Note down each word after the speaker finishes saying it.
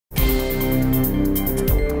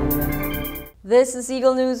This is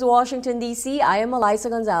Eagle News, Washington, D.C. I am Eliza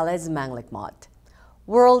Gonzalez Manglikmot.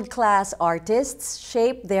 World-class artists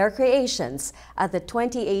shape their creations at the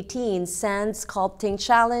 2018 Sand Sculpting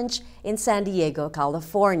Challenge in San Diego,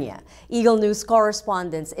 California. Eagle News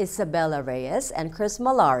correspondents Isabella Reyes and Chris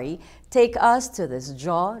Malari take us to this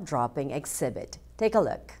jaw-dropping exhibit. Take a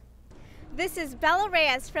look. This is Bella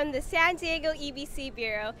Reyes from the San Diego EBC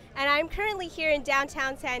Bureau, and I'm currently here in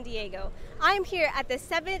downtown San Diego. I'm here at the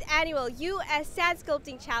 7th Annual U.S. Sand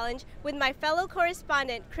Sculpting Challenge with my fellow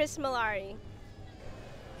correspondent, Chris Malari.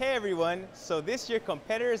 Hey everyone, so this year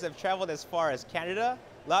competitors have traveled as far as Canada,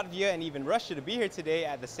 Latvia, and even Russia to be here today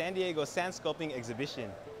at the San Diego Sand Sculpting exhibition.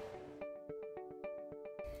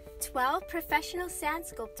 12 professional sand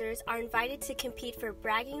sculptors are invited to compete for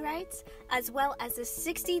bragging rights, as well as a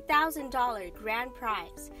 $60,000 grand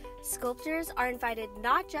prize. Sculptors are invited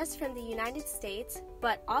not just from the United States,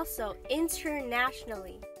 but also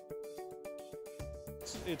internationally.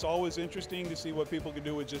 It's always interesting to see what people can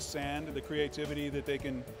do with just sand, the creativity that they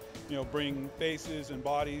can, bring faces and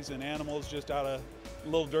bodies and animals just out of a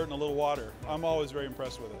little dirt and a little water. I'm always very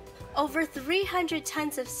impressed with it. Over 300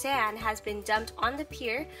 tons of sand has been dumped on the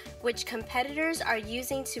pier, which competitors are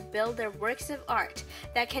using to build their works of art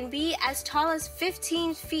that can be as tall as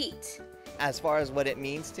 15 feet. As far as what it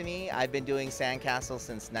means to me, I've been doing sandcastles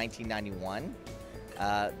since 1991.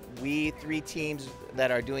 We three teams that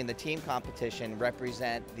are doing the team competition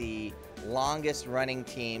represent the longest running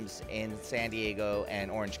teams in San Diego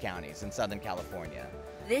and Orange counties in Southern California.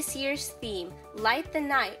 This year's theme, Light the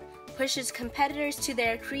Night, pushes competitors to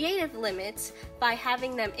their creative limits by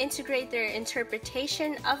having them integrate their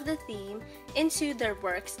interpretation of the theme into their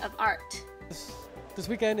works of art. This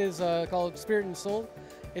weekend is called Spirit and Soul.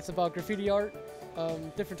 It's about graffiti art,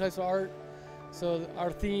 different types of art. So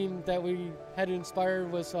our theme that we had inspired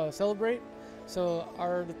was Celebrate. So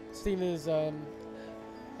our theme is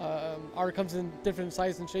art comes in different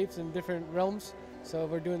sizes and shapes in different realms. So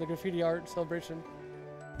we're doing the graffiti art celebration.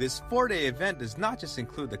 This 4-day event does not just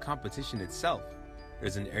include the competition itself.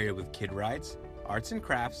 There's an area with kid rides, arts and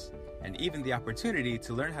crafts, and even the opportunity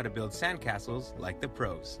to learn how to build sandcastles like the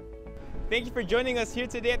pros. Thank you for joining us here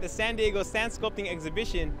today at the San Diego Sand Sculpting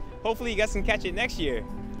exhibition. Hopefully you guys can catch it next year.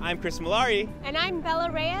 I'm Chris Malari. And I'm Bella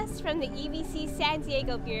Reyes from the EBC San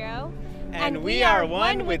Diego Bureau. And we are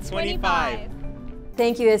one with 25.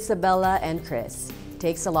 Thank you, Isabella and Chris. It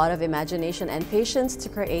takes a lot of imagination and patience to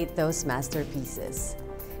create those masterpieces.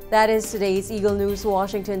 That is today's Eagle News,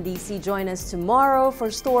 Washington, D.C. Join us tomorrow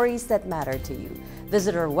for stories that matter to you.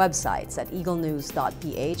 Visit our websites at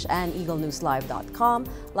Eaglenews.PH and EagleNewsLive.com.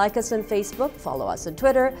 Like us on Facebook, follow us on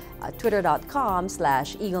Twitter at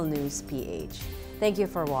Twitter.com/EagleNewsPH. Thank you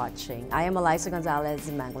for watching. I am Eliza Gonzalez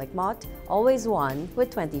Manglikmot, always one with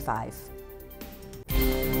 25.